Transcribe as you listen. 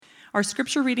Our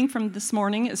scripture reading from this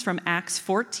morning is from Acts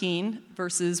 14,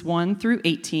 verses 1 through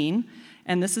 18,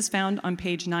 and this is found on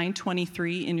page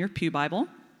 923 in your Pew Bible.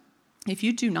 If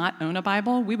you do not own a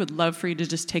Bible, we would love for you to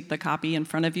just take the copy in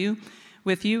front of you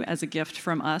with you as a gift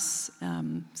from us,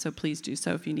 so please do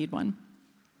so if you need one.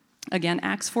 Again,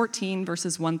 Acts 14,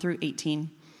 verses 1 through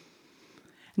 18.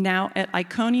 Now at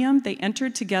Iconium they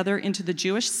entered together into the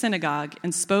Jewish synagogue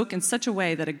and spoke in such a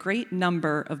way that a great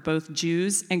number of both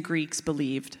Jews and Greeks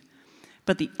believed.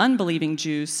 But the unbelieving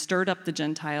Jews stirred up the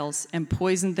Gentiles and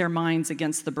poisoned their minds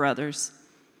against the brothers.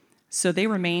 So they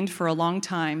remained for a long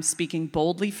time, speaking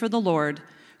boldly for the Lord,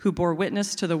 who bore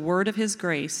witness to the word of his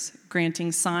grace,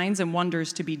 granting signs and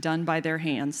wonders to be done by their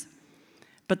hands.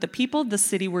 But the people of the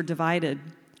city were divided.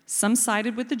 Some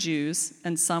sided with the Jews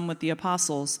and some with the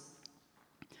apostles.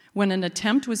 When an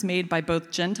attempt was made by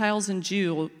both Gentiles and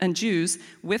Jews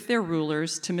with their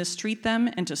rulers to mistreat them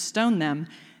and to stone them,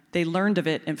 they learned of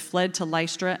it and fled to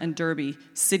Lystra and Derbe,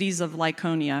 cities of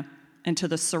Lycaonia, and to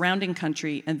the surrounding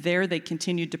country, and there they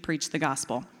continued to preach the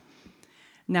gospel.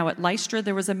 Now at Lystra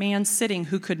there was a man sitting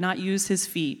who could not use his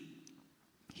feet.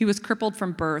 He was crippled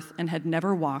from birth and had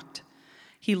never walked.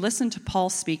 He listened to Paul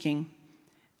speaking,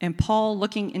 and Paul,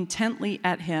 looking intently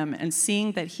at him and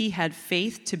seeing that he had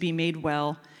faith to be made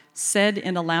well, said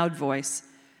in a loud voice,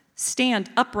 "Stand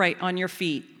upright on your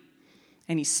feet."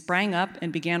 And he sprang up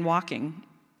and began walking.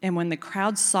 And when the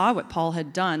crowd saw what Paul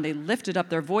had done, they lifted up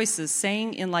their voices,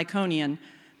 saying in Lycaonian,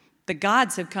 "The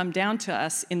gods have come down to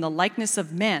us in the likeness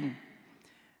of men."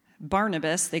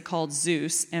 Barnabas they called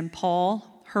Zeus, and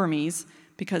Paul Hermes,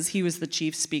 because he was the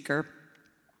chief speaker.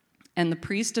 And the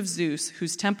priest of Zeus,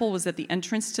 whose temple was at the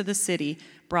entrance to the city,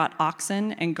 brought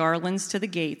oxen and garlands to the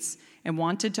gates and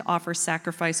wanted to offer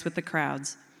sacrifice with the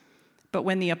crowds. But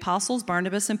when the apostles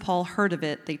Barnabas and Paul heard of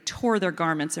it, they tore their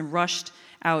garments and rushed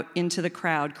out into the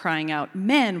crowd, crying out,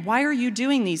 "Men, why are you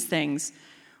doing these things?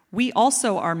 We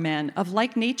also are men of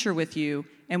like nature with you,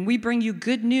 and we bring you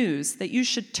good news that you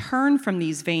should turn from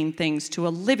these vain things to a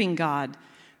living God,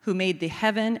 who made the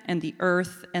heaven and the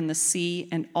earth and the sea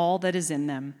and all that is in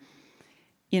them.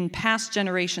 In past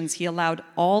generations he allowed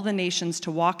all the nations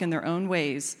to walk in their own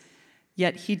ways,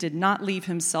 yet he did not leave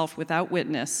himself without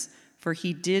witness, for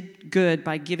he did good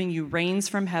by giving you rains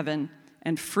from heaven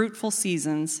and fruitful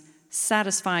seasons,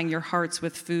 satisfying your hearts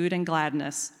with food and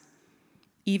gladness."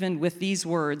 Even with these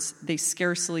words, they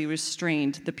scarcely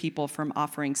restrained the people from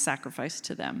offering sacrifice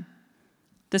to them.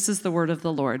 This is the word of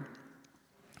the Lord.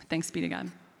 Thanks be to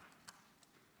God.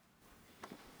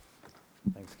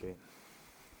 Thanks, Kate.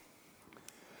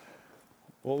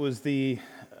 What was the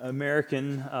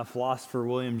American philosopher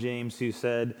William James who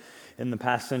said in the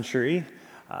past century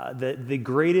that the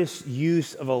greatest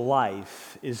use of a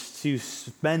life is to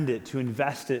spend it, to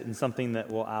invest it in something that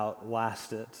will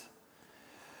outlast it?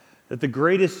 That the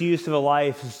greatest use of a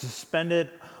life is to spend it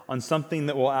on something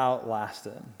that will outlast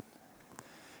it.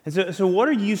 And so what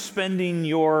are you spending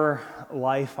your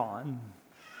life on?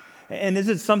 And is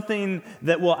it something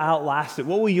that will outlast it?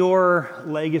 What will your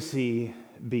legacy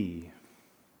be?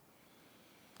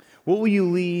 What will you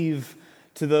leave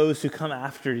to those who come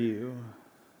after you?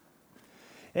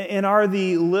 And are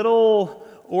the little,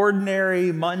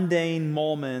 ordinary, mundane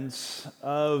moments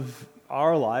of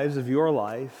our lives, of your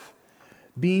life,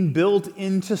 being built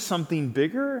into something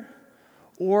bigger?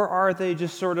 Or are they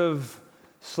just sort of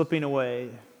slipping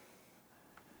away?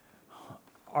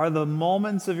 Are the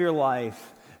moments of your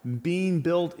life being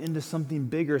built into something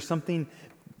bigger,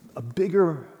 a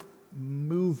bigger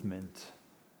movement?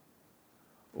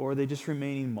 Or are they just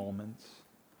remaining moments?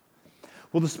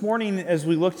 Well, this morning, as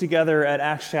we look together at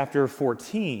Acts chapter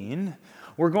 14,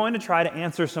 we're going to try to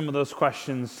answer some of those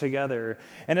questions together.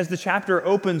 And as the chapter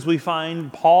opens, we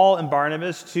find Paul and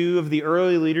Barnabas, two of the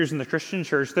early leaders in the Christian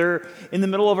church. They're in the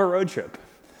middle of a road trip.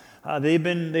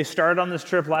 They started on this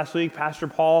trip last week. Pastor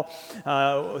Paul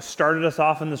started us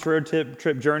off on this road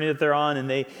trip journey that they're on, and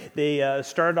they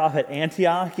started off at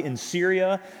Antioch in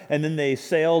Syria, and then they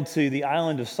sailed to the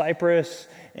island of Cyprus,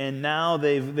 and now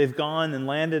they've gone and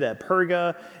landed at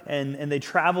Perga, and they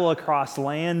travel across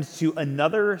land to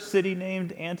another city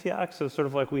named Antioch. So sort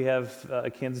of like we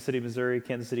have Kansas City, Missouri,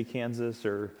 Kansas City, Kansas,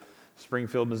 or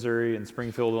Springfield, Missouri, and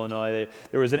Springfield, Illinois.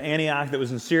 There was an Antioch that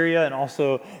was in Syria, and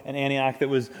also an Antioch that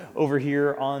was over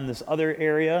here on this other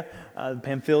area.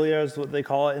 Pamphylia is what they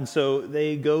call it. And so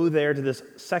they go there to this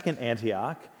second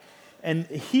Antioch. And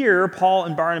here, Paul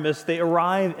and Barnabas, they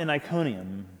arrive in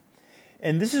Iconium.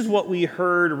 And this is what we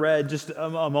heard read just a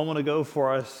moment ago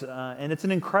for us. And it's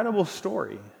an incredible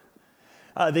story.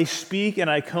 They speak in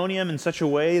Iconium in such a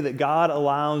way that God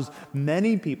allows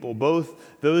many people,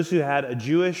 both those who had a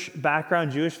Jewish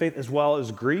background, Jewish faith, as well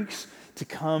as Greeks, to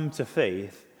come to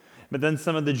faith. But then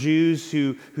some of the Jews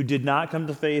who did not come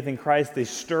to faith in Christ, they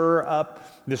stir up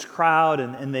this crowd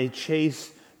and they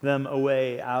chase them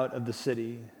away out of the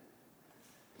city.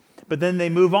 But then they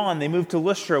move on. They move to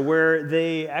Lystra, where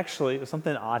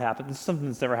something odd happened. This is something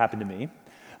that's never happened to me.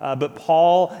 But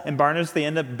Paul and Barnabas, they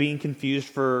end up being confused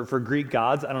for Greek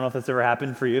gods. I don't know if that's ever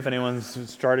happened for you, if anyone's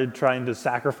started trying to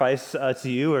sacrifice to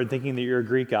you or thinking that you're a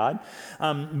Greek god.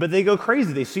 But they go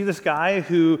crazy. They see this guy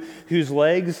whose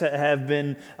legs have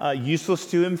been useless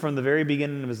to him from the very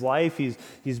beginning of his life.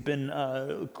 He's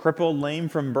been crippled, lame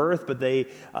from birth, but they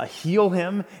heal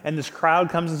him. And this crowd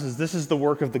comes and says, this is the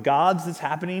work of the gods that's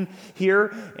happening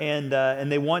here.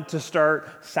 And they want to start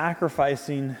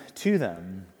sacrificing to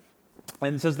them.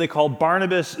 And it says they called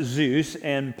Barnabas Zeus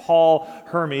and Paul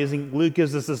Hermes. And Luke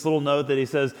gives us this little note that he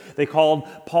says they called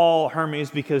Paul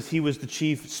Hermes because he was the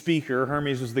chief speaker.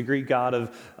 Hermes was the Greek god of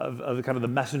kind of the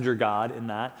messenger god in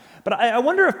that. But I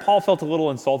wonder if Paul felt a little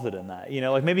insulted in that. You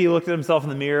know, like maybe he looked at himself in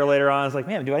the mirror later on and was like,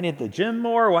 man, do I need the gym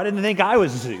more? Why didn't they think I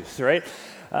was Zeus, right?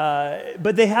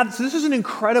 But so this is an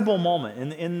incredible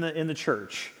moment in the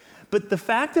church. But the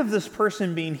fact of this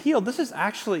person being healed, this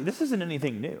isn't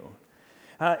anything new.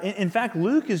 In fact,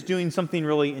 Luke is doing something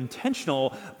really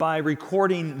intentional by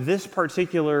recording this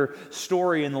particular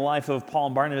story in the life of Paul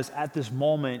and Barnabas at this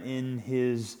moment in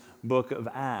his book of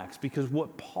Acts. Because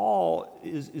what Paul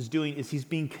is doing is he's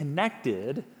being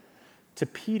connected to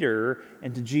Peter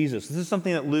and to Jesus. This is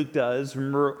something that Luke does.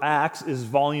 Remember, Acts is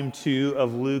volume 2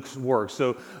 of Luke's work.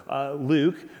 So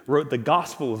Luke wrote the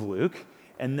Gospel of Luke,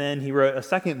 and then he wrote a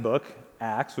second book,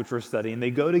 Acts, which we're studying.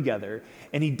 They go together,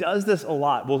 and he does this a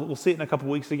lot. We'll see it in a couple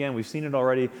weeks again. We've seen it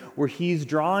already, where he's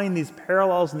drawing these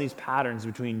parallels and these patterns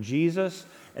between Jesus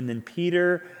and then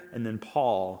Peter and then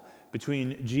Paul.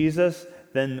 Between Jesus,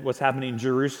 then what's happening in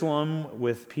Jerusalem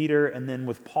with Peter, and then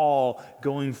with Paul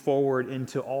going forward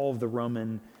into all of the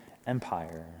Roman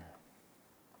Empire.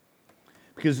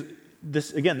 Because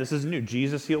this is new.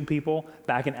 Jesus healed people.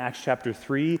 Back in Acts chapter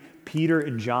 3, Peter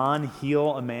and John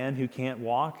heal a man who can't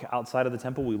walk outside of the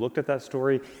temple. We looked at that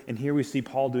story, and here we see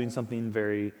Paul doing something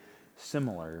very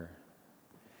similar.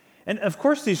 And of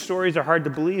course, these stories are hard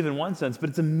to believe in one sense, but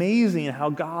it's amazing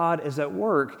how God is at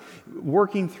work,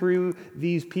 working through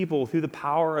these people, through the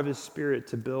power of his Spirit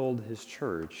to build his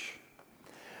church.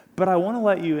 But I want to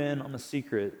let you in on a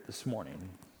secret this morning.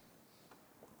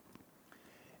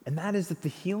 And that is that the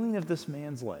healing of this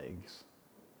man's legs,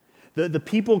 the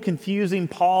people confusing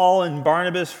Paul and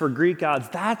Barnabas for Greek gods,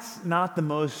 that's not the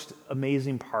most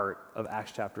amazing part of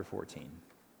Acts chapter 14.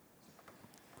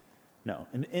 No.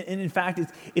 And in fact,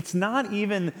 it's not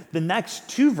even the next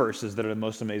two verses that are the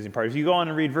most amazing part. If you go on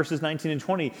and read verses 19 and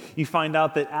 20, you find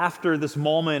out that after this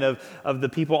moment of the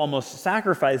people almost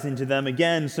sacrificing to them,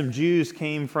 again, some Jews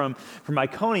came from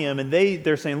Iconium, and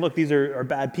they're saying, look, these are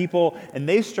bad people, and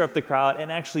they stir up the crowd,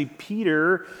 and actually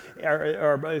Paul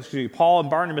and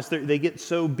Barnabas, they get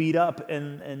so beat up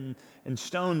and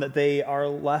stoned that they are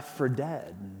left for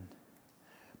dead.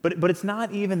 But it's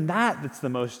not even that's the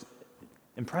most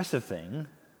impressive thing.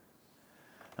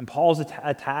 And Paul's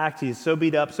attacked. He's so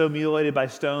beat up, so mutilated by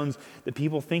stones that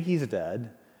people think he's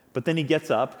dead. But then he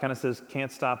gets up, kind of says, can't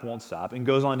stop, won't stop, and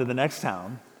goes on to the next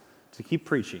town to keep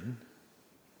preaching.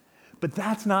 But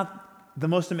that's not the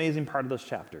most amazing part of this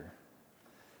chapter.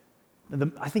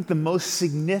 I think the most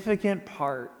significant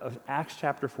part of Acts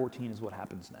chapter 14 is what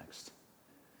happens next.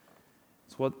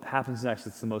 It's what happens next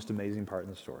that's the most amazing part in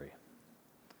the story.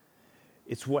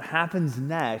 It's what happens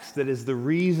next that is the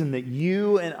reason that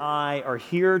you and I are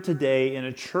here today in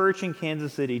a church in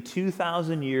Kansas City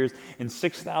 2,000 years and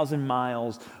 6,000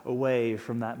 miles away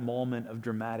from that moment of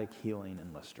dramatic healing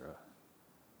in Lystra.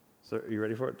 So are you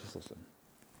ready for it? Just listen.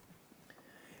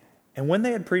 And when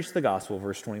they had preached the gospel,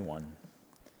 verse 21,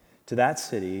 to that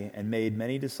city and made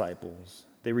many disciples,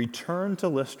 they returned to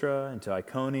Lystra and to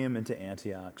Iconium and to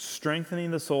Antioch,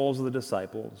 strengthening the souls of the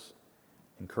disciples,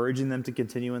 encouraging them to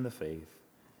continue in the faith,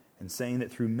 and saying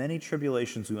that through many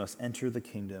tribulations we must enter the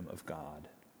kingdom of God.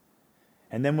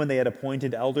 And then when they had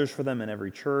appointed elders for them in every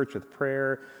church with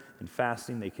prayer and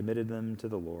fasting, they committed them to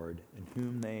the Lord in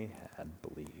whom they had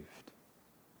believed.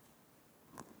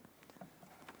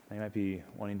 Now you might be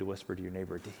wanting to whisper to your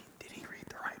neighbor, did he read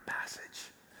the right passage?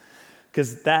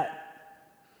 Because that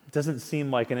doesn't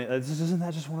seem like, isn't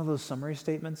that just one of those summary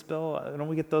statements, Bill? Don't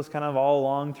we get those kind of all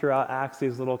along throughout Acts,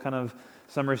 these little kind of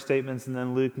summary statements, and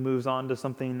then Luke moves on to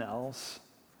something else?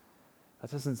 That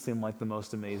doesn't seem like the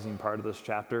most amazing part of this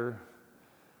chapter.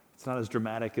 It's not as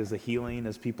dramatic as the healing,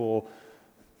 as people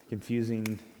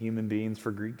confusing human beings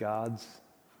for Greek gods.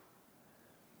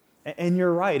 And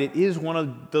you're right, it is one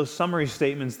of those summary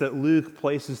statements that Luke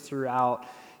places throughout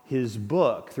his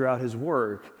book, throughout his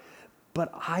work.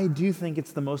 But I do think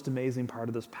it's the most amazing part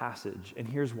of this passage, and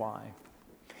here's why.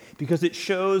 Because it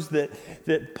shows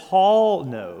that Paul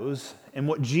knows, and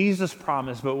what Jesus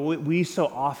promised, but what we so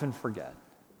often forget.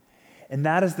 And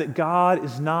that is that God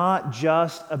is not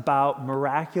just about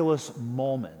miraculous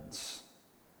moments,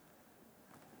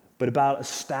 but about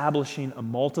establishing a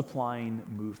multiplying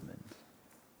movement.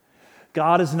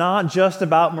 God is not just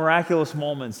about miraculous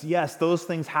moments. Yes, those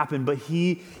things happen, but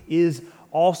he is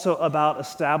also about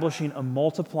establishing a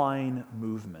multiplying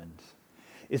movement.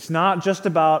 It's not just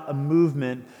about a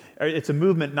movement, or it's a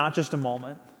movement, not just a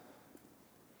moment.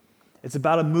 It's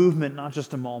about a movement, not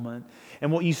just a moment.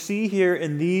 And what you see here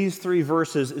in these 3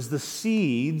 verses is the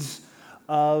seeds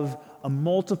of a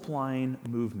multiplying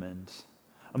movement.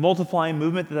 A multiplying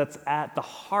movement that's at the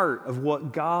heart of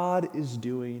what God is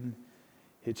doing.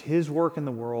 It's his work in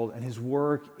the world and his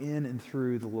work in and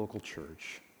through the local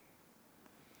church.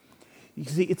 You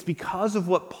see, it's because of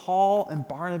what Paul and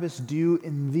Barnabas do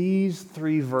in these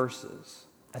 3 verses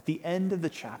at the end of the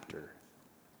chapter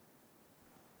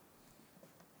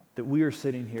that we are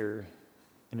sitting here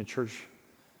in a church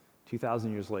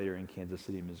 2,000 years later in Kansas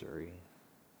City, Missouri.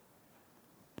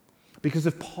 Because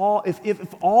if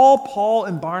all Paul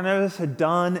and Barnabas had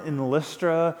done in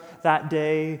Lystra that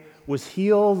day was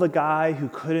heal the guy who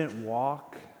couldn't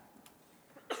walk,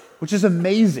 which is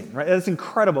amazing, right? That's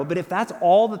incredible. But if that's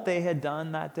all that they had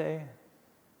done that day,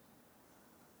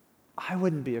 I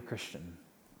wouldn't be a Christian.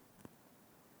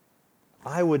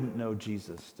 I wouldn't know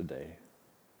Jesus today.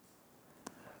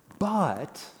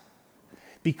 But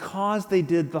because they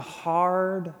did the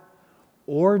hard,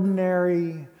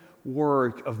 ordinary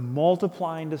work of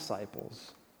multiplying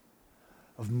disciples,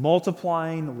 of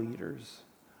multiplying leaders,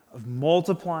 of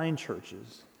multiplying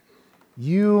churches,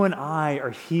 you and I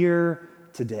are here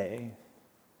today.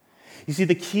 You see,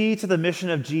 the key to the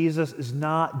mission of Jesus is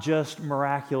not just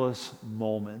miraculous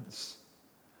moments,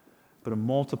 but a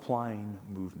multiplying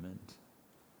movement.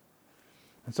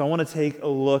 And so I want to take a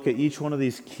look at each one of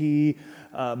these key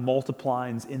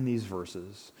multiplines in these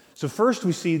verses. So first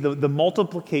we see the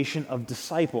multiplication of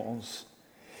disciples.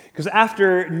 Because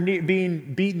after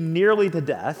being beaten nearly to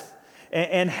death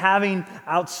and having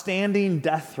outstanding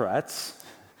death threats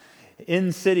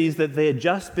in cities that they had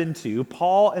just been to,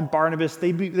 Paul and Barnabas,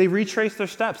 they retrace their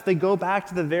steps. They go back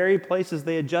to the very places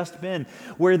they had just been,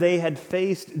 where they had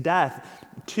faced death,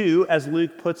 to, as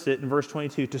Luke puts it in verse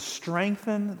 22, to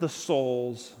strengthen the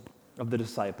souls of the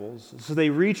disciples. So they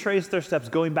retrace their steps,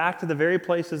 going back to the very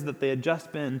places that they had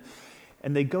just been,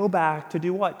 and they go back to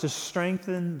do what? To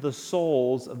strengthen the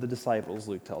souls of the disciples,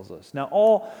 Luke tells us. Now,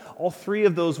 all 3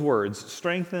 of those words,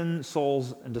 strengthen,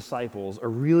 souls, and disciples, are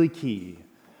really key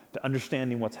to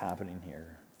understanding what's happening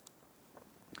here.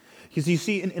 Because you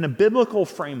see, in a biblical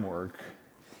framework,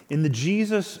 in the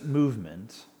Jesus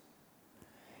movement,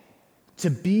 to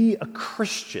be a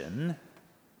Christian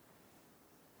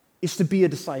is to be a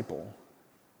disciple.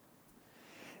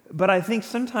 But I think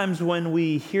sometimes when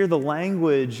we hear the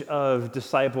language of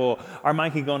disciple, our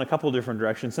mind can go in a couple different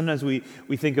directions. Sometimes we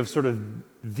think of sort of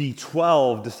the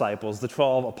 12 disciples, the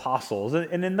 12 apostles.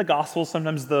 And in the Gospels,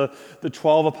 sometimes the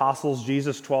 12 apostles,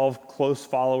 Jesus' 12 close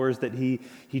followers that he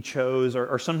chose,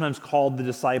 are sometimes called the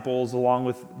disciples, along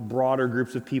with broader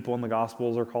groups of people in the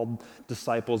Gospels are called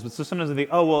disciples. But so sometimes I think,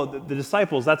 oh, well, the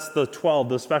disciples, that's the 12,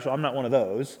 the special. I'm not one of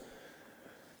those.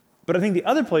 But I think the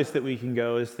other place that we can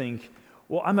go is think,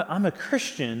 well, I'm a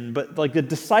Christian, but like the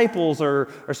disciples are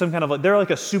some kind of like, they're like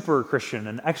a super Christian,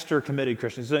 an extra committed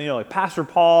Christian. So, like Pastor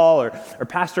Paul or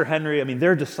Pastor Henry, I mean,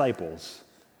 they're disciples.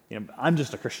 I'm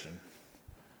just a Christian.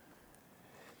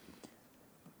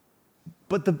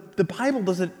 But the Bible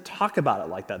doesn't talk about it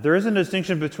like that. There isn't a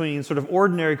distinction between sort of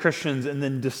ordinary Christians and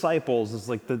then disciples as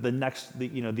like the next,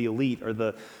 the elite or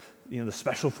the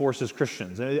special forces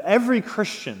Christians. Every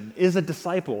Christian is a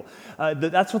disciple.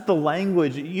 That's what the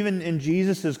language, even in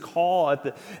Jesus' call at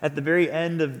the very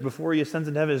end of before he ascends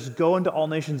into heaven, is go into all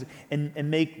nations and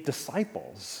make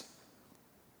disciples.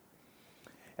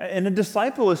 And a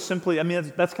disciple is simply,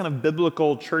 that's kind of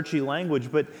biblical, churchy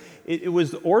language, but it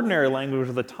was the ordinary language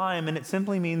of the time, and it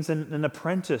simply means an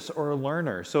apprentice or a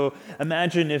learner. So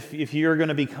imagine if you're going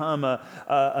to become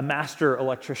a master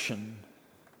electrician.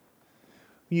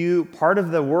 Part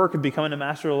of the work of becoming a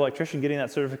master electrician, getting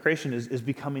that certification, is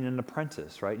becoming an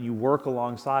apprentice, right? You work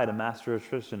alongside a master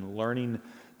electrician, learning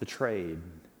the trade.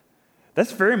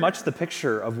 That's very much the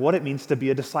picture of what it means to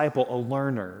be a disciple, a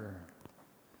learner.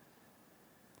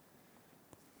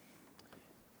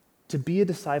 To be a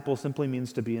disciple simply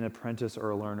means to be an apprentice or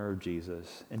a learner of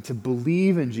Jesus. And to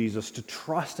believe in Jesus, to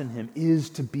trust in him, is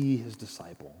to be his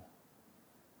disciple.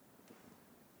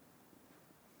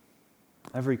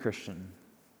 Every Christian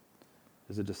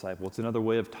is a disciple. It's another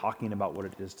way of talking about what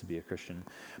it is to be a Christian.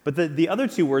 But the other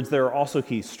two words there are also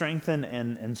key, strengthen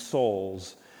and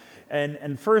souls.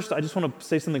 And first, I just want to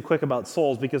say something quick about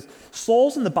souls, because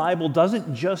souls in the Bible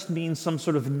doesn't just mean some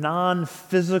sort of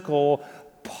non-physical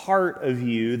part of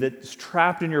you that's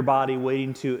trapped in your body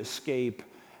waiting to escape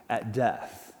at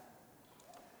death.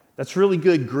 That's really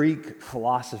good Greek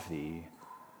philosophy,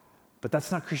 but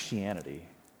that's not Christianity.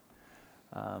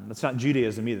 That's not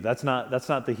Judaism either. That's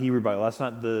not the Hebrew Bible. That's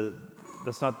not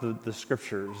the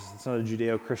scriptures. It's not a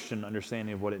Judeo-Christian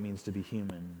understanding of what it means to be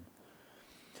human.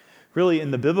 Really,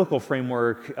 in the biblical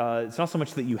framework, it's not so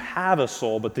much that you have a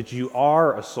soul, but that you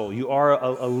are a soul. You are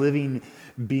a living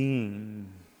being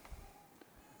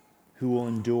who will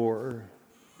endure.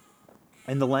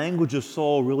 And the language of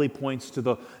soul really points to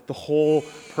the whole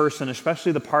person,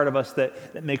 especially the part of us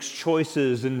that makes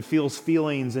choices and feels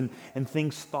feelings and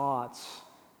thinks thoughts.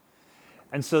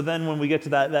 And so then when we get to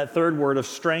that third word of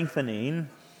strengthening,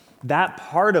 that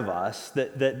part of us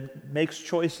that makes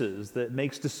choices, that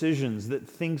makes decisions, that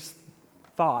thinks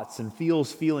thoughts and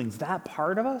feels feelings, that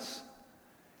part of us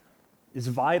is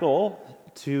vital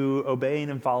to obeying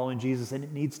and following Jesus, and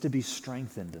it needs to be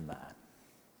strengthened in that.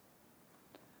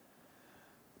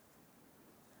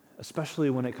 Especially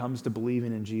when it comes to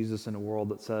believing in Jesus in a world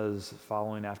that says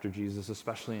following after Jesus,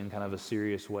 especially in kind of a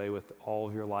serious way with all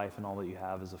of your life and all that you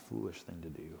have, is a foolish thing to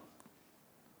do.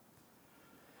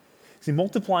 See,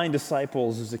 multiplying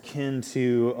disciples is akin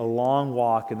to a long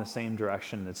walk in the same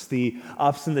direction. It's the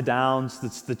ups and the downs,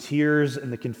 it's the tears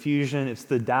and the confusion, it's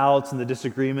the doubts and the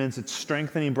disagreements, it's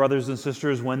strengthening brothers and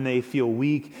sisters when they feel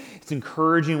weak, it's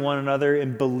encouraging one another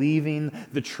in believing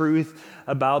the truth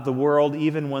about the world,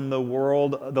 even when the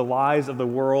lies of the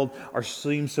world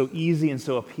seem so easy and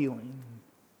so appealing.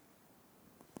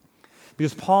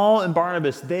 Because Paul and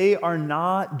Barnabas, they are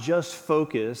not just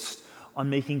focused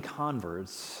on making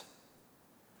converts.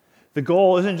 The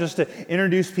goal isn't just to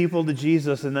introduce people to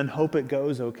Jesus and then hope it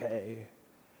goes okay.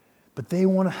 But they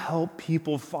want to help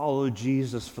people follow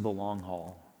Jesus for the long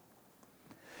haul.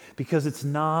 Because it's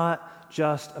not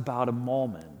just about a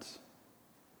moment.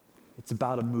 It's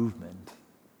about a movement.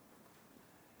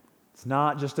 It's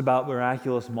not just about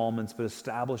miraculous moments, but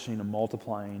establishing a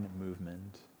multiplying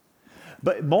movement.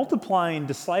 But multiplying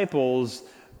disciples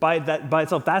by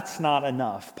itself, that's not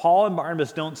enough. Paul and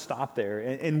Barnabas don't stop there,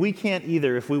 and we can't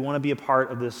either if we want to be a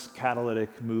part of this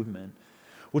catalytic movement,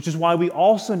 which is why we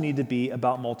also need to be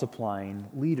about multiplying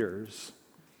leaders.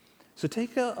 So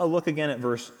take a look again at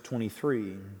verse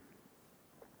 23.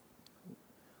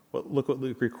 Look what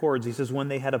Luke records. He says, when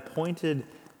they had appointed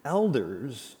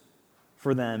elders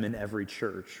for them in every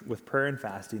church, with prayer and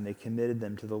fasting, they committed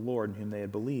them to the Lord in whom they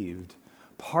had believed.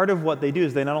 Part of what they do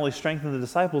is they not only strengthen the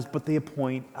disciples, but they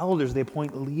appoint elders, they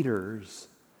appoint leaders.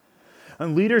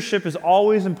 And leadership is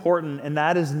always important, and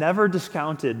that is never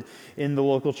discounted in the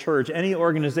local church. Any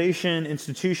organization,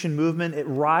 institution, movement, it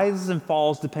rises and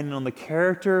falls depending on the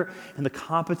character and the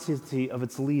competency of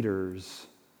its leaders.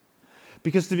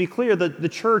 Because to be clear, the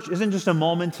church isn't just a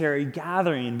momentary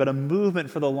gathering, but a movement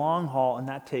for the long haul, and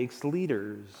that takes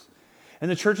leaders. And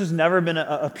the church has never been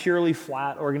a purely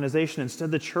flat organization.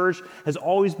 Instead, the church has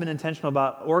always been intentional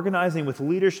about organizing with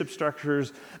leadership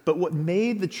structures. But what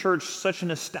made the church such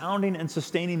an astounding and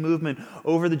sustaining movement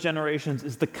over the generations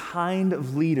is the kind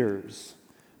of leaders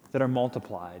that are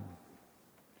multiplied.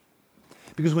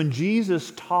 Because when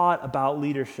Jesus taught about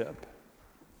leadership,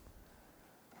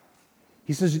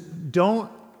 he says,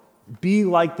 don't be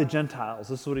like the Gentiles.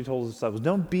 This is what he told his disciples.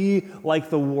 Don't be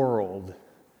like the world,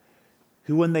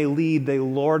 who when they lead, they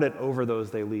lord it over those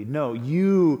they lead. No,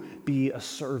 you be a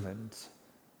servant.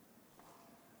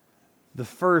 The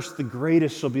first, the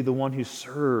greatest, shall be the one who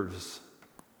serves.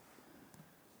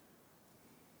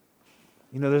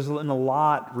 You know, there's been a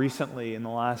lot recently in the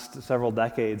last several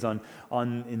decades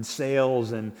in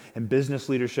sales and business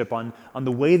leadership on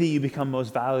the way that you become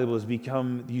most valuable is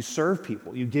you serve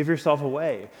people. You give yourself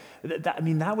away.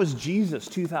 That was Jesus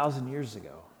 2,000 years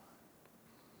ago.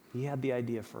 He had the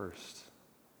idea first.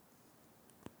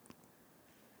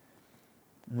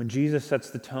 When Jesus sets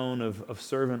the tone of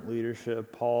servant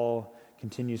leadership, Paul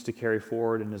continues to carry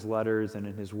forward in his letters and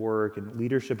in his work, and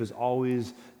leadership is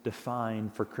always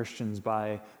defined for Christians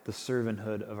by the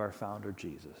servanthood of our founder,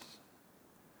 Jesus.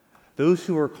 Those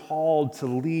who are called to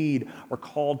lead are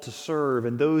called to serve,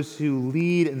 and those who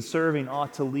lead in serving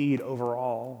ought to lead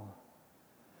overall.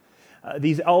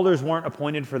 These elders weren't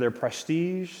appointed for their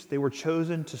prestige. They were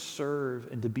chosen to serve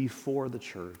and to be for the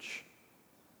church.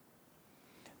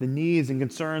 The needs and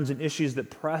concerns and issues that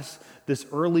press this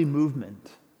early movement,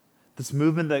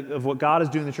 of what God is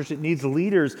doing in the church, it needs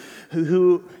leaders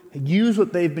who use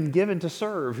what they've been given to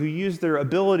serve, who use their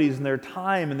abilities and their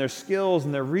time and their skills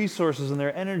and their resources and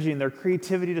their energy and their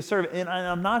creativity to serve. And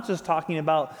I'm not just talking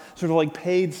about sort of like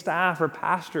paid staff or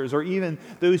pastors or even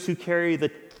those who carry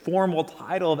the formal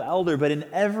title of elder, but in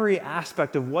every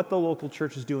aspect of what the local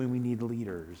church is doing, we need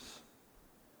leaders.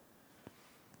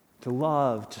 To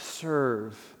love, to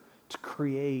serve, to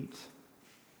create,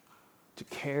 to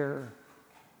care,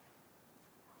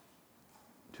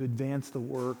 to advance the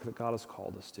work that God has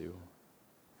called us to.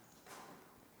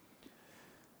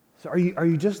 So are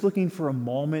you just looking for a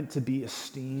moment to be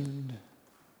esteemed?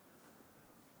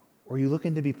 Or are you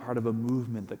looking to be part of a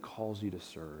movement that calls you to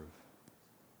serve?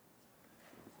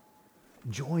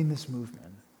 Join this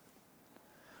movement.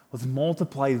 Let's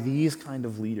multiply these kind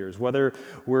of leaders. Whether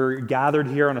we're gathered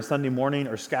here on a Sunday morning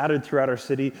or scattered throughout our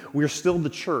city, we're still the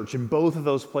church in both of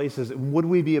those places. Would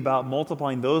we be about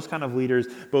multiplying those kind of leaders,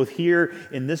 both here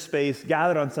in this space,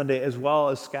 gathered on Sunday, as well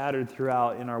as scattered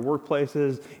throughout in our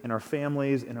workplaces, in our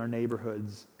families, in our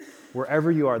neighborhoods? Wherever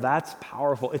you are, that's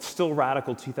powerful. It's still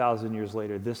radical 2,000 years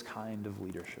later, this kind of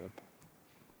leadership.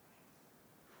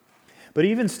 But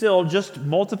even still, just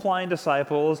multiplying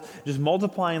disciples, just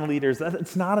multiplying leaders,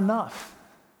 it's not enough.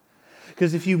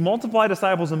 Because if you multiply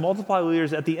disciples and multiply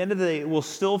leaders, at the end of the day, it will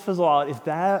still fizzle out if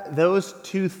those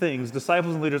two things,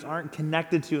 disciples and leaders, aren't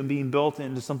connected to and being built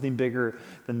into something bigger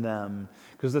than them.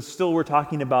 Because that's still, we're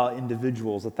talking about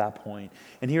individuals at that point.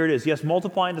 And here it is. Yes,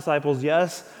 multiplying disciples.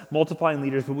 Yes, multiplying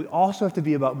leaders. But we also have to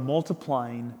be about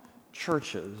multiplying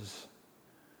churches.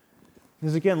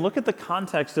 Because again, look at the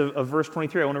context of verse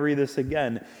 23. I want to read this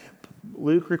again.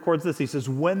 Luke records this. He says,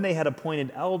 when they had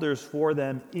appointed elders for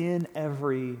them in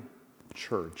every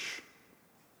church.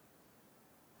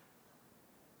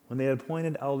 When they had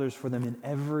appointed elders for them in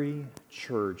every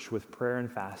church with prayer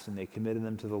and fasting, they committed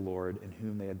them to the Lord in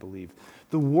whom they had believed.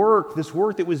 This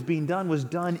work that was being done was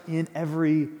done in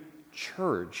every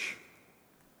church.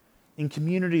 In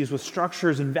communities with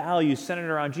structures and values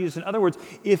centered around Jesus. In other words,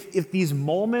 if these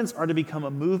moments are to become a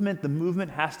movement, the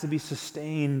movement has to be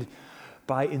sustained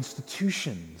by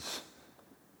institutions.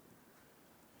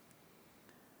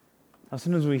 Now,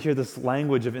 sometimes when we hear this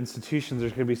language of institutions,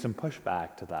 there's going to be some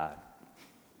pushback to that.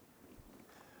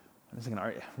 I'm thinking,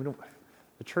 we don't want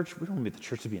the church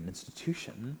to be an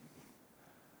institution.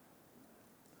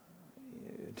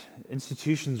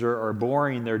 Institutions are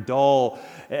boring, they're dull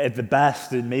at the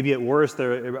best, and maybe at worst,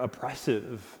 they're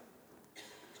oppressive.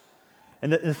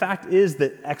 And the fact is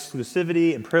that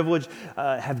exclusivity and privilege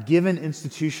have given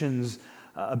institutions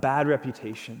a bad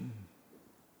reputation.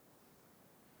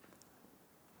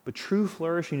 But true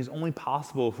flourishing is only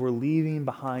possible if we're leaving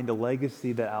behind a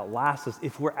legacy that outlasts us.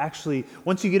 If we're actually,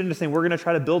 once you get into saying we're going to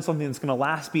try to build something that's going to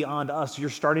last beyond us,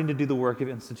 you're starting to do the work of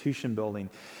institution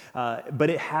building. But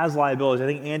it has liabilities. I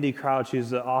think Andy Crouch, who's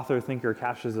the author, thinker,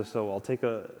 captures this so well. Take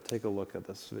a look at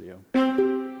this video.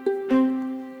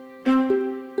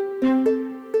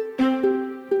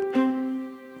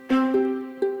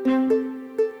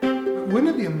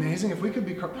 Wouldn't it be amazing if we could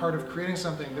be part of creating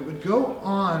something that would go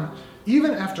on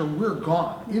even after we're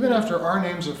gone, even after our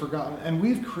names are forgotten, and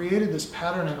we've created this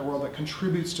pattern in the world that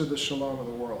contributes to the shalom of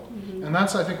the world. Mm-hmm. And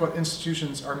that's, I think, what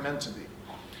institutions are meant to be.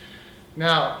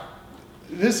 Now,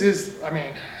 this is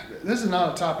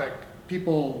not a topic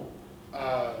people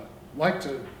like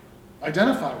to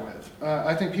identify with.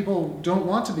 I think people don't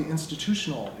want to be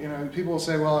institutional. People will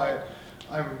say, well,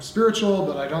 I'm spiritual,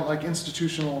 but I don't like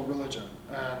institutional religion.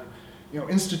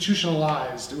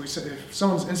 Institutionalized. We say if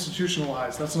someone's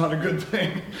institutionalized, that's not a good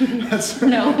thing.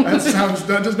 No.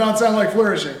 That does not sound like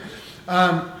flourishing.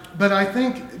 But I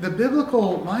think the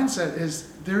biblical mindset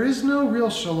is there is no real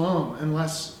shalom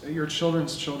unless your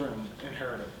children's children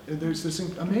inherit it. There's this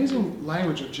amazing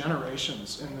language of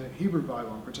generations in the Hebrew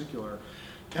Bible in particular.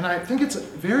 And I think it's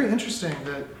very interesting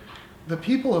that the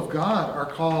people of God are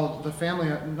called the family,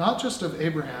 not just of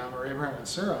Abraham or Abraham and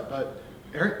Sarah, but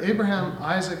Abraham,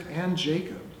 Isaac, and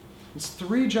Jacob. It's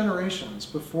 3 generations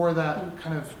before that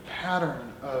kind of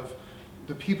pattern of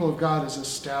the people of God is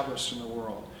established in the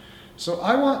world. So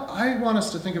I want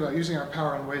us to think about using our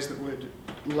power in ways that would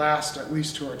last at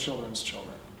least to our children's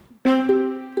children.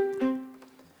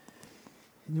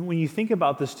 When you think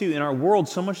about this too, in our world,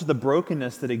 so much of the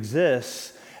brokenness that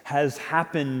exists has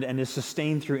happened and is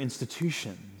sustained through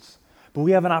institutions. But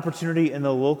we have an opportunity in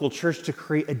the local church to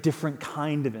create a different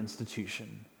kind of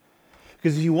institution.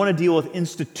 Because if you want to deal with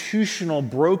institutional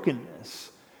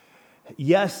brokenness,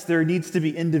 Yes, there needs to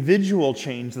be individual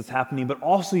change that's happening, but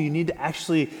also you need to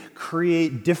actually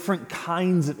create different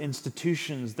kinds of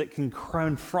institutions that can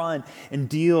confront and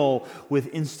deal with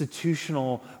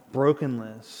institutional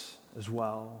brokenness as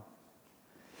well.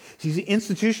 See,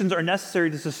 institutions are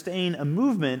necessary to sustain a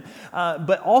movement,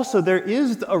 but also there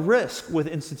is a risk with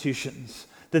institutions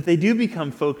that they do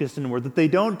become focused inward, that they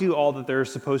don't do all that they're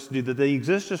supposed to do, that they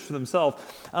exist just for themselves.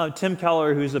 Tim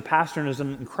Keller, who's a pastor, and has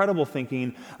some incredible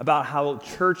thinking about how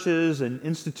churches and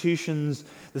institutions,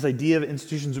 this idea of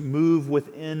institutions, move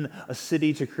within a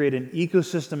city to create an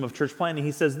ecosystem of church planting.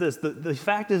 He says this, the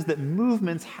fact is that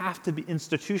movements have to be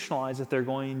institutionalized if they're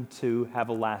going to have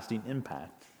a lasting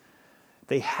impact.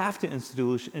 They have to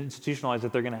institutionalize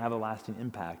if they're going to have a lasting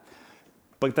impact.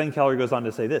 But then Keller goes on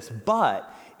to say this,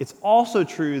 but it's also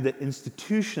true that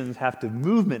institutions have to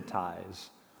movementize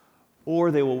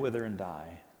or they will wither and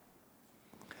die.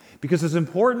 Because as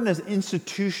important as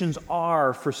institutions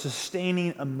are for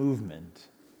sustaining a movement,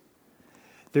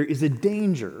 there is a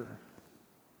danger.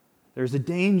 There's a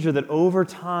danger that over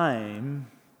time,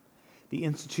 the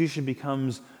institution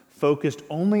becomes focused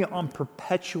only on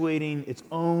perpetuating its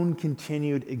own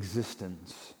continued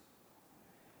existence.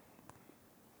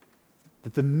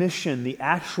 That the mission, the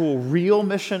actual real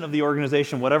mission of the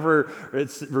organization, whatever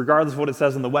it's, regardless of what it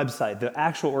says on the website, the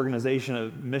actual organization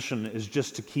of mission is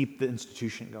just to keep the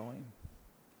institution going.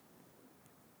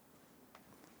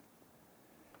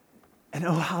 And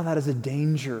oh, how that is a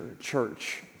danger,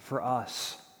 church, for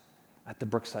us at the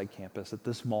Brookside campus at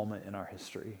this moment in our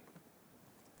history.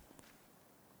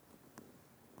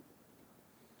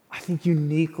 I think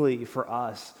uniquely for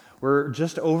us, we're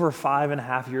just over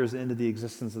 5.5 years into the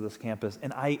existence of this campus,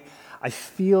 and I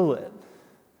feel it,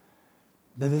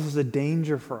 that this is a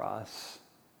danger for us.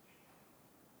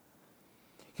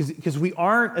 Because we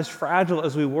aren't as fragile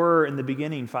as we were in the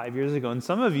beginning 5 years ago. And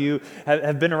some of you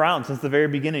have been around since the very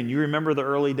beginning. You remember the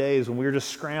early days when we were just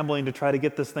scrambling to try to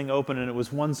get this thing open, and it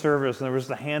was one service, and there was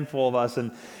a handful of us,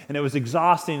 and it was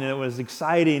exhausting, and it was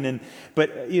exciting.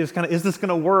 But it was kind of, is this going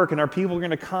to work? And are people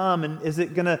going to come? And is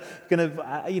it going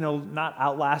to not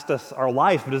outlast us our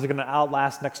life, but is it going to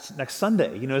outlast next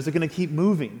Sunday? Is it going to keep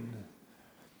moving?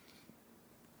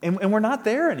 And we're not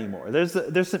there anymore. There's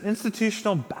some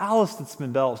institutional ballast that's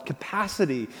been built,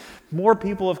 capacity. More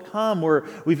people have come.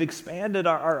 We've expanded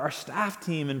our staff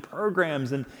team and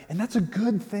programs, and that's a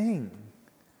good thing.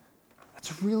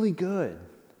 That's really good.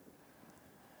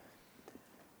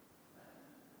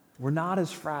 We're not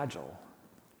as fragile,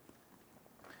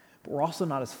 but we're also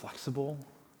not as flexible.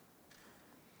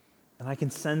 And I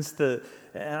can sense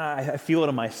and I feel it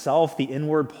in myself, the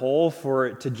inward pull for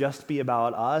it to just be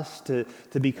about us, to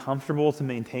be comfortable, to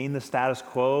maintain the status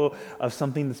quo of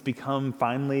something that's become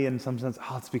finally, in some sense,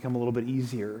 it's become a little bit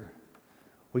easier.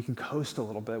 We can coast a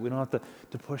little bit. We don't have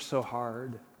to push so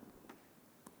hard.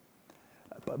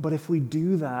 But if we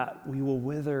do that, we will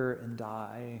wither and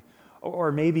die.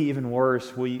 Or maybe even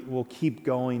worse, we'll keep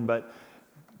going, but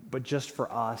just for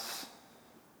us.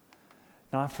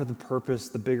 Not for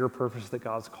the bigger purpose that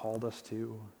God's called us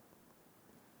to.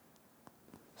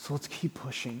 So let's keep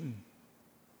pushing.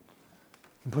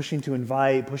 Pushing to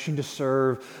invite, pushing to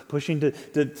serve, pushing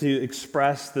to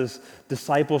express this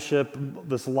discipleship,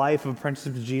 this life of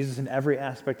apprenticeship to Jesus in every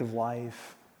aspect of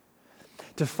life.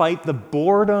 To fight the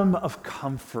boredom of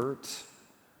comfort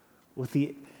with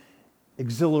the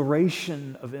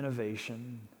exhilaration of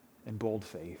innovation and bold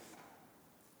faith.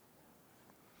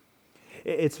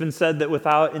 It's been said that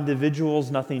without individuals,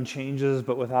 nothing changes,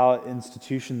 but without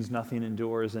institutions, nothing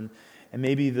endures. And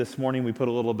maybe this morning we put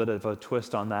a little bit of a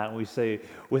twist on that, and we say,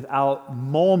 without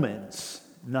moments,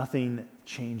 nothing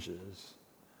changes.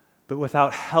 But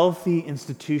without healthy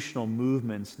institutional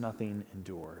movements, nothing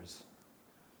endures.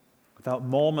 Without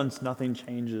moments, nothing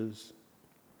changes.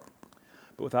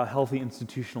 But without healthy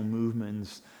institutional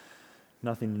movements,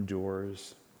 nothing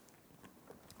endures.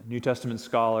 A New Testament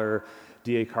scholar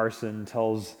D.A. Carson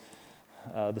tells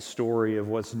the story of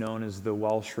what's known as the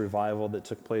Welsh revival that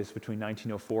took place between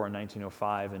 1904 and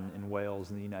 1905 in Wales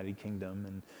in the United Kingdom.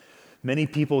 And many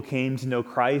people came to know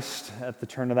Christ at the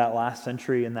turn of that last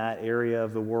century in that area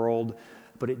of the world,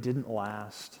 but it didn't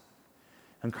last.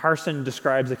 And Carson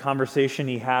describes a conversation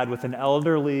he had with an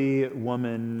elderly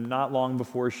woman not long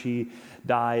before she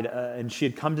died, and she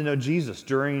had come to know Jesus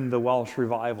during the Welsh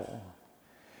revival.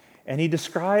 And he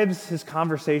describes his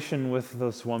conversation with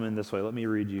this woman this way. Let me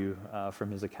read you from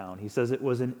his account. He says, "It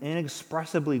was an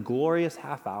inexpressibly glorious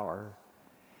half hour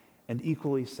and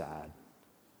equally sad.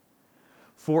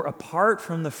 For apart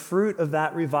from the fruit of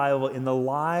that revival in the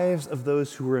lives of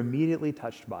those who were immediately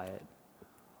touched by it,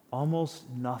 almost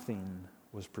nothing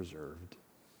was preserved.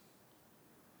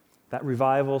 That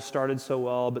revival started so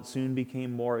well, but soon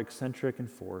became more eccentric and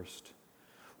forced.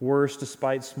 Worse,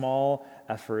 despite small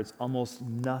efforts, almost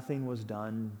nothing was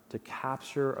done to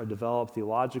capture or develop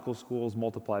theological schools,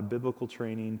 multiply biblical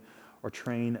training, or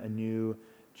train a new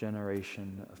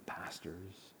generation of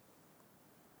pastors.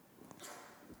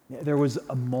 There was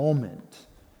a moment.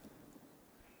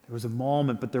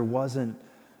 But there wasn't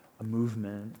a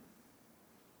movement.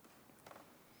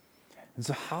 And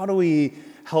so how do we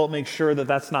help make sure that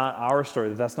that's not our story,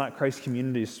 that that's not Christ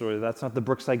Community's story, that that's not the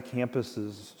Brookside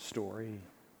campus's story?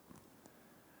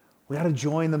 We got to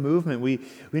join the movement. We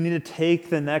need to take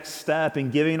the next step in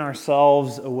giving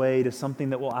ourselves away to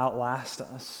something that will outlast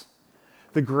us.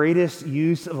 The greatest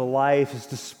use of a life is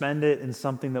to spend it in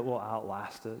something that will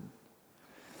outlast it.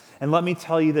 And let me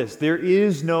tell you this, there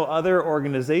is no other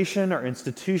organization or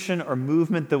institution or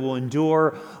movement that will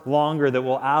endure longer, that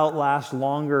will outlast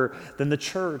longer than the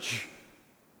church.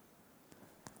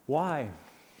 Why?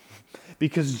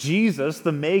 Because Jesus,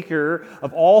 the maker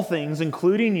of all things,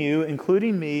 including you,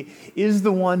 including me, is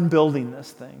the one building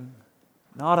this thing,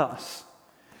 not us.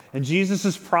 And Jesus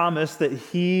has promised that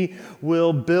he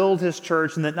will build his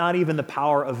church and that not even the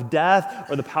power of death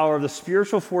or the power of the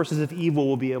spiritual forces of evil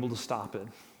will be able to stop it.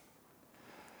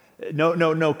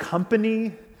 No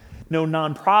company, no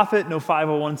nonprofit, no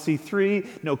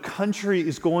 501c3, no country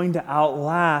is going to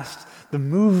outlast the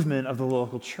movement of the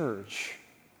local church.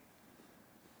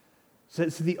 So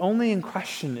the only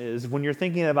question is, when you're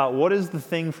thinking about what is the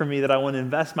thing for me that I want to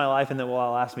invest my life in that will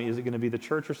outlast me, is it going to be the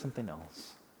church or something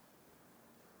else?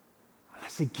 I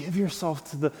say give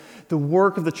yourself to the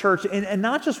work of the church, and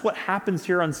not just what happens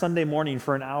here on Sunday morning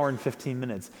for an hour and 15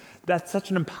 minutes. That's such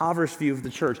an impoverished view of the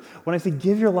church. When I say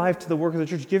give your life to the work of the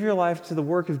church, give your life to the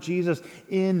work of Jesus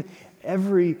in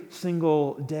every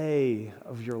single day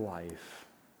of your life.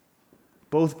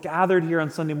 Both gathered here on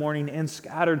Sunday morning and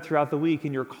scattered throughout the week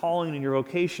in your calling, in your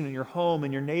vocation, in your home,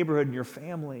 in your neighborhood, in your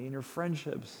family, in your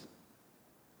friendships.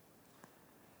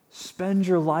 Spend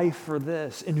your life for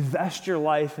this. Invest your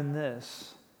life in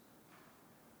this.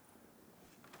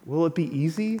 Will it be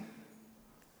easy?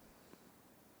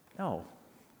 No,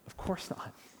 of course not.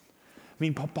 I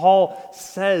mean, Paul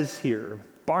says here,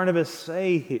 Barnabas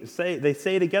they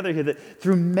say together here that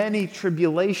through many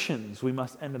tribulations we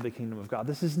must enter the kingdom of God.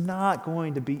 This is not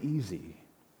going to be easy.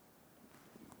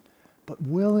 But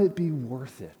will it be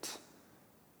worth it?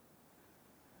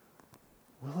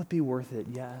 Will it be worth it?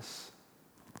 Yes.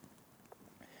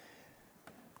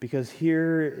 Because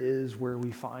here is where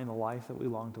we find the life that we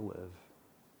long to live.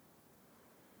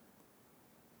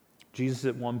 Jesus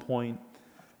at one point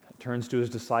turns to his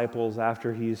disciples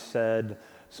after he's said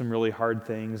some really hard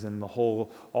things, and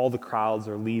all the crowds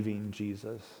are leaving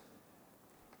Jesus.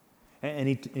 And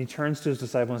he turns to his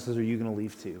disciples and says, "Are you going to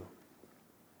leave too?"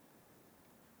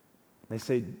 They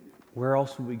say, "Where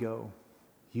else would we go?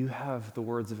 You have the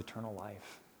words of eternal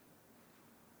life."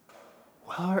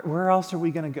 Where else are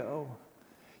we going to go?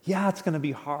 Yeah, it's going to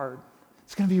be hard.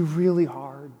 It's going to be really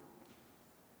hard.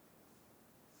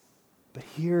 But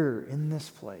here, in this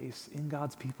place, in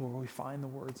God's people, where we find the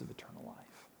words of eternal life.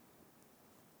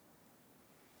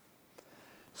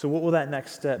 So what will that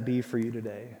next step be for you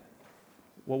today?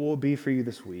 What will it be for you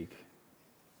this week?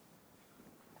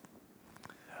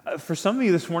 For some of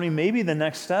you this morning, maybe the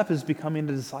next step is becoming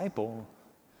a disciple.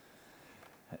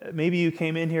 Maybe you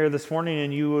came in here this morning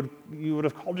and you would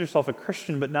have called yourself a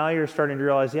Christian, but now you're starting to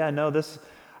realize,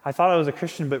 I thought I was a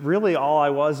Christian, but really all I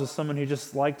was someone who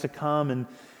just liked to come and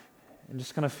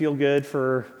just kind of feel good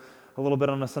for a little bit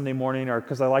on a Sunday morning, or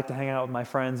because I like to hang out with my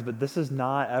friends, but this has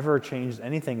not ever changed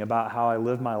anything about how I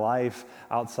live my life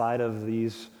outside of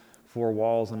these four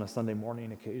walls on a Sunday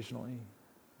morning occasionally.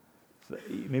 So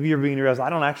maybe you're beginning to realize, I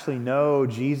don't actually know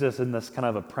Jesus in this kind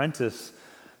of apprentice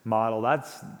model. I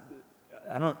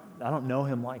don't know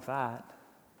him like that.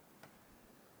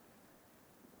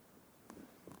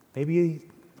 Maybe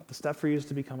the step for you is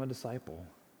to become a disciple.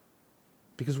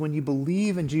 Because when you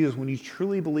believe in Jesus, when you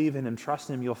truly believe in him, trust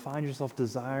in him, you'll find yourself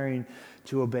desiring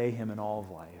to obey him in all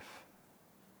of life.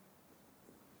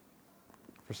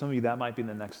 For some of you, that might be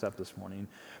the next step this morning.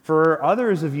 For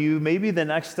others of you, maybe the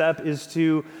next step is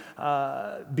to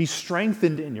be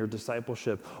strengthened in your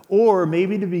discipleship, or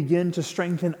maybe to begin to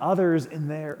strengthen others in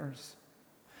theirs.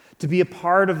 To be a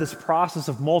part of this process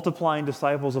of multiplying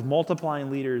disciples, of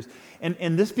multiplying leaders.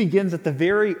 And this begins at the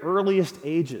very earliest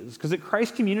ages. Because at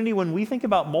Christ Community, when we think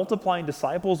about multiplying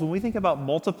disciples, when we think about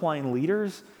multiplying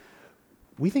leaders,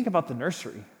 we think about the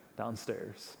nursery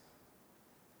downstairs.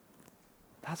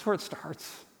 That's where it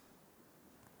starts.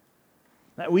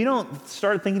 We don't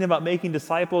start thinking about making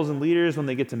disciples and leaders when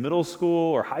they get to middle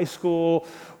school or high school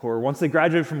or once they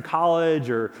graduate from college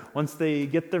or once they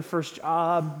get their first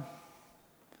job.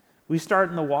 We start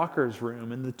in the walker's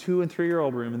room, in the 2- and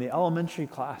 3-year-old room, in the elementary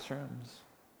classrooms.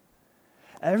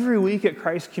 Every week at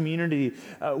Christ Community,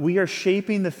 we are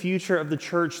shaping the future of the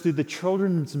church through the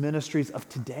children's ministries of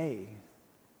today.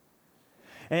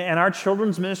 And our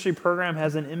children's ministry program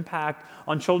has an impact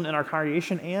on children in our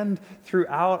congregation and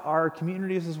throughout our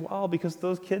communities as well, because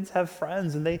those kids have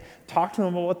friends and they talk to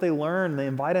them about what they learn. They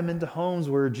invite them into homes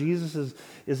where Jesus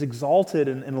is exalted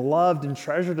and loved and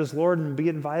treasured as Lord and be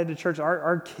invited to church.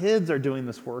 Our kids are doing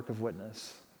this work of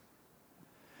witness.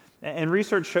 And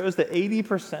research shows that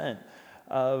 80%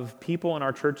 of people in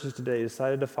our churches today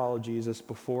decided to follow Jesus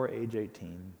before age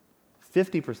 18,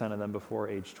 50% of them before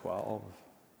age 12.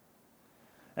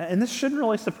 And this shouldn't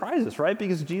really surprise us, right?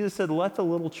 Because Jesus said, "Let the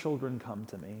little children come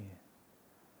to me,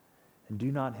 and do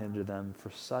not hinder them,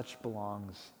 for such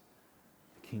belongs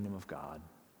the kingdom of God."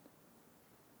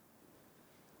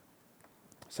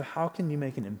 So how can you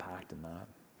make an impact in that?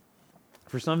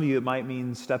 For some of you, it might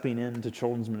mean stepping into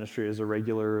children's ministry as a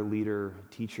regular leader,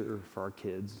 teacher for our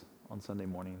kids on Sunday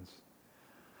mornings.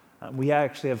 We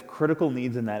actually have critical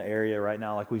needs in that area right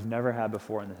now like we've never had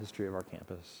before in the history of our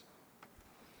campus.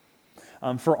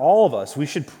 For all of us, we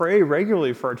should pray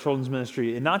regularly for our children's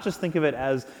ministry and not just think of it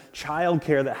as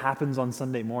childcare that happens on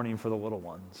Sunday morning for the little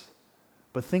ones,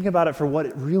 but think about it for what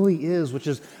it really is, which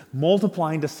is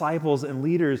multiplying disciples and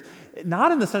leaders,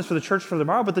 not in the sense for the church for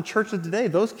tomorrow, but the church of today.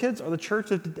 Those kids are the church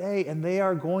of today, and they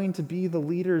are going to be the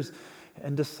leaders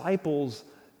and disciples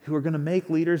who are going to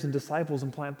make leaders and disciples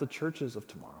and plant the churches of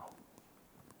tomorrow.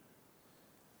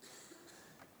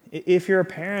 If you're a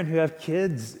parent who have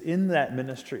kids in that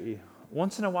ministry,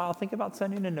 once in a while, think about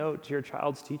sending a note to your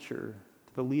child's teacher,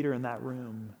 to the leader in that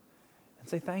room, and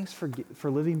say, "Thanks for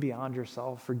living beyond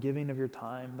yourself, for giving of your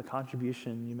time, the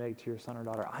contribution you make to your son or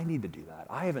daughter. I need to do that.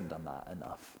 I haven't done that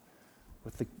enough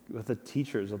with the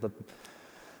teachers, with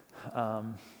the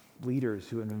leaders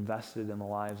who have invested in the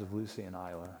lives of Lucy and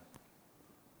Isla."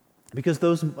 Because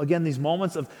these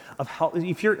moments of help,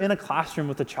 if you're in a classroom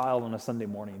with a child on a Sunday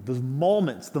morning,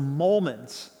 the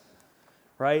moments,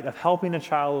 right, of helping a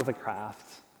child with a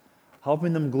craft,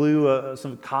 helping them glue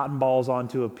some cotton balls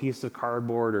onto a piece of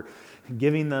cardboard or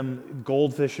giving them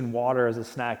goldfish and water as a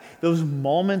snack, those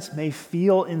moments may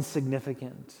feel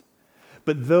insignificant,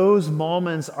 but those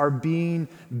moments are being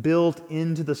built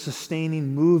into the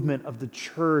sustaining movement of the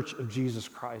church of Jesus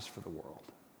Christ for the world.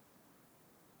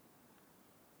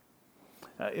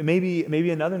 Maybe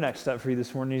another next step for you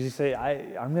this morning is you say,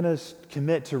 I'm going to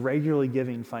commit to regularly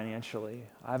giving financially.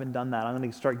 I haven't done that. I'm going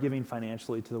to start giving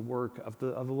financially to the work of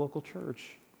the local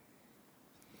church.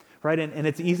 Right? And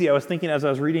it's easy. I was thinking as I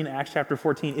was reading Acts chapter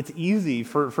 14, it's easy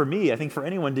for me, I think for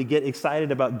anyone, to get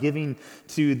excited about giving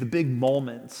to the big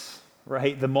moments,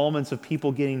 right? The moments of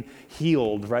people getting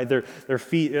healed, right? Their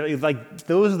feet, like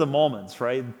those are the moments,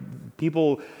 right?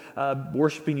 People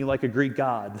worshiping you like a Greek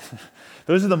god.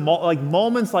 Those are the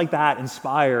moments like that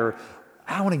inspire,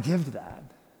 I want to give to that.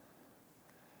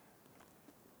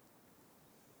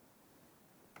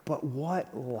 But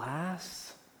what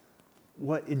lasts,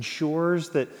 what ensures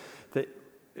that it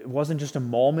wasn't just a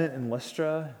moment in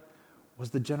Lystra, was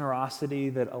the generosity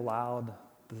that allowed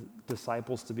the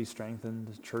disciples to be strengthened,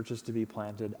 the churches to be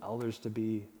planted, elders to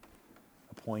be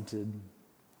appointed.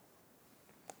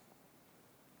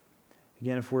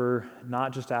 Again, if we're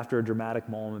not just after a dramatic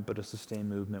moment, but a sustained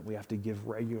movement, we have to give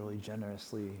regularly,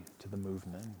 generously to the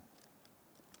movement.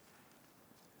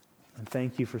 And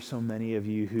thank you for so many of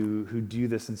you who do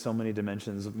this in so many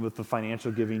dimensions. With the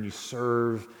financial giving, you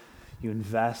serve, you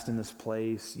invest in this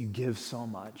place, you give so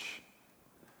much.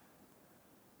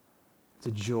 It's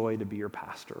a joy to be your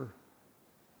pastor.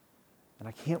 And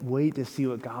I can't wait to see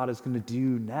what God is going to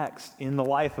do next in the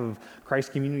life of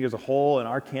Christ Community as a whole and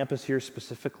our campus here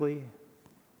specifically.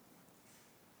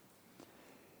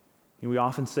 We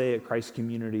often say at Christ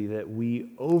Community that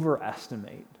we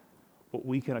overestimate what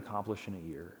we can accomplish in a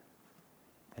year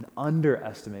and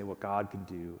underestimate what God can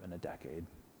do in a decade.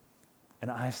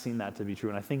 And I've seen that to be true.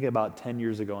 And I think about 10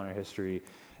 years ago in our history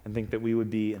and think that we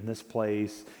would be in this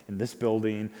place, in this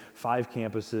building, 5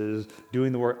 campuses,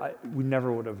 doing the work. We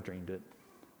never would have dreamed it.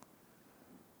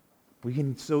 We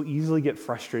can so easily get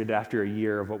frustrated after a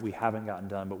year of what we haven't gotten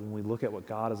done, but when we look at what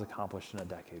God has accomplished in a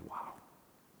decade, wow.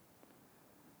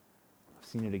 I've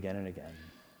seen it again and again.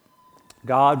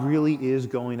 God really is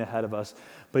going ahead of us,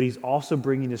 but he's also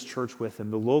bringing his church with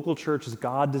him. The local church, as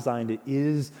God designed it,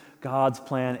 is God's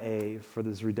plan A for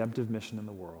this redemptive mission in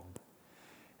the world.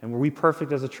 And were we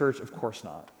perfect as a church? Of course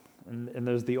not. And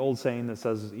there's the old saying that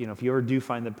says, if you ever do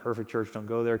find the perfect church, don't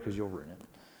go there because you'll ruin it.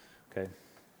 Okay?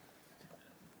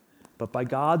 But by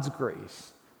God's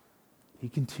grace, he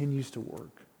continues to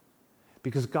work.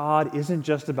 Because God isn't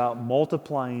just about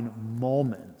multiplying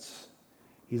moments.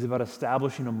 He's about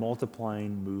establishing a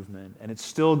multiplying movement. And it's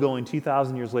still going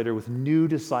 2,000 years later with new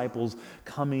disciples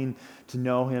coming to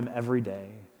know him every day.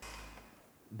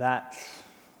 That's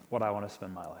what I want to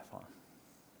spend my life on.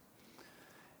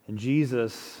 And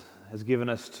Jesus has given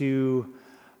us two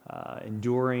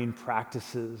enduring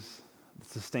practices that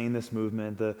sustain this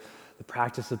movement, the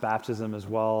practice of baptism as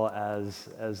well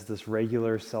as this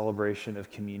regular celebration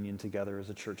of communion together as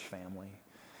a church family.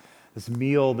 This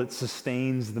meal that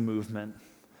sustains the movement,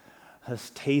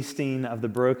 this tasting of the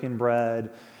broken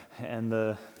bread and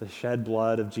the shed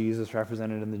blood of Jesus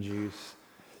represented in the juice.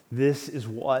 This is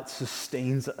what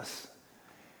sustains us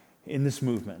in this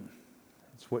movement.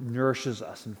 It's what nourishes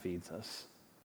us and feeds us.